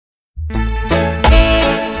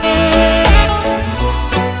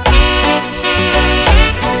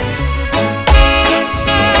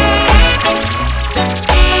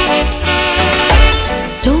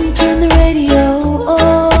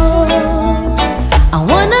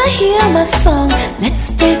my song,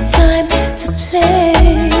 let's take time to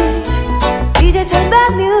play. DJ, turn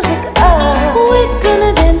that music up. We're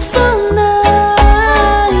gonna dance all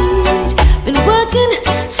night. Been working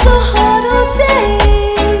so hard all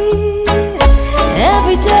day,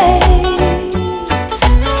 every day.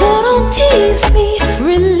 So don't tease me,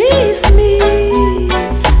 release me.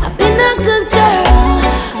 I've been a good girl,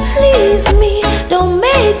 please me, don't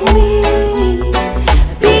make me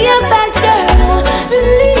be a bad girl.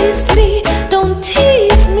 Release me, don't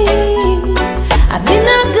tease me. I've been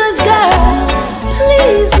a good girl,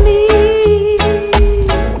 please me,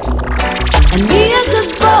 and be a good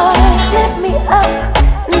boy. Lift me up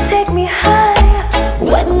and take me high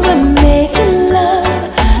when we're making love.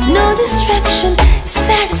 No distraction,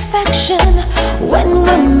 satisfaction when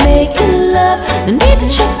we're making love. No need to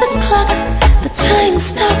check the clock, the time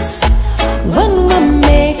stops when we're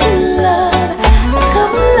making love.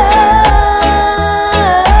 Come alive,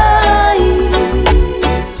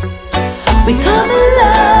 we come alive.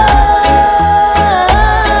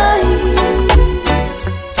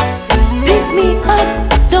 Pick me up,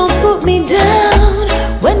 don't put me down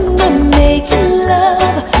when we're making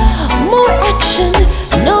love. More action,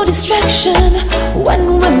 no distraction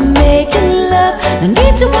when we're making love. No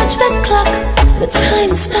need to watch that clock, the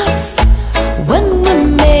time stops when we're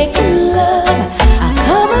making love. I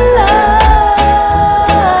come alive,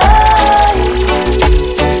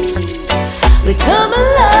 we come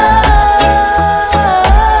alive.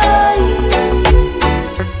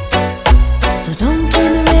 So don't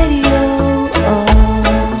turn the radio on.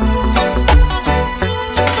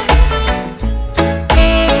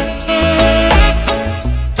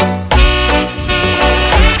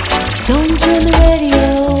 Don't turn the radio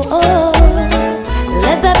on.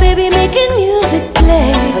 Let that baby making music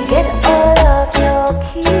play. Forget all of your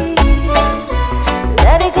keys,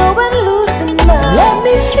 let it go and loosen up. Let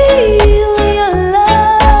me feel your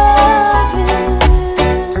loving,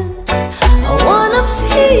 I wanna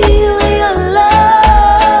feel your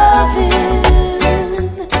loving.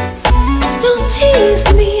 Don't tease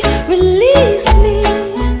me, release me.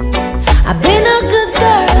 I've been a good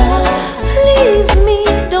girl, please me,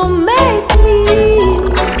 don't make me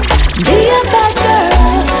be a bad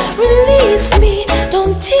girl. Release me,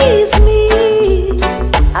 don't tease me.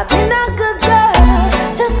 I've been a good girl,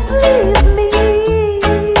 just please me,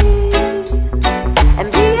 and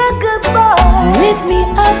be a good boy. Lift me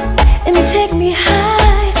up and take me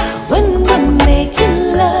high when we're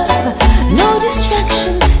making love. No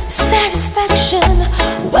distraction, satisfaction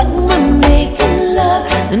when we're making love.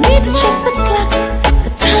 No need to check the clock,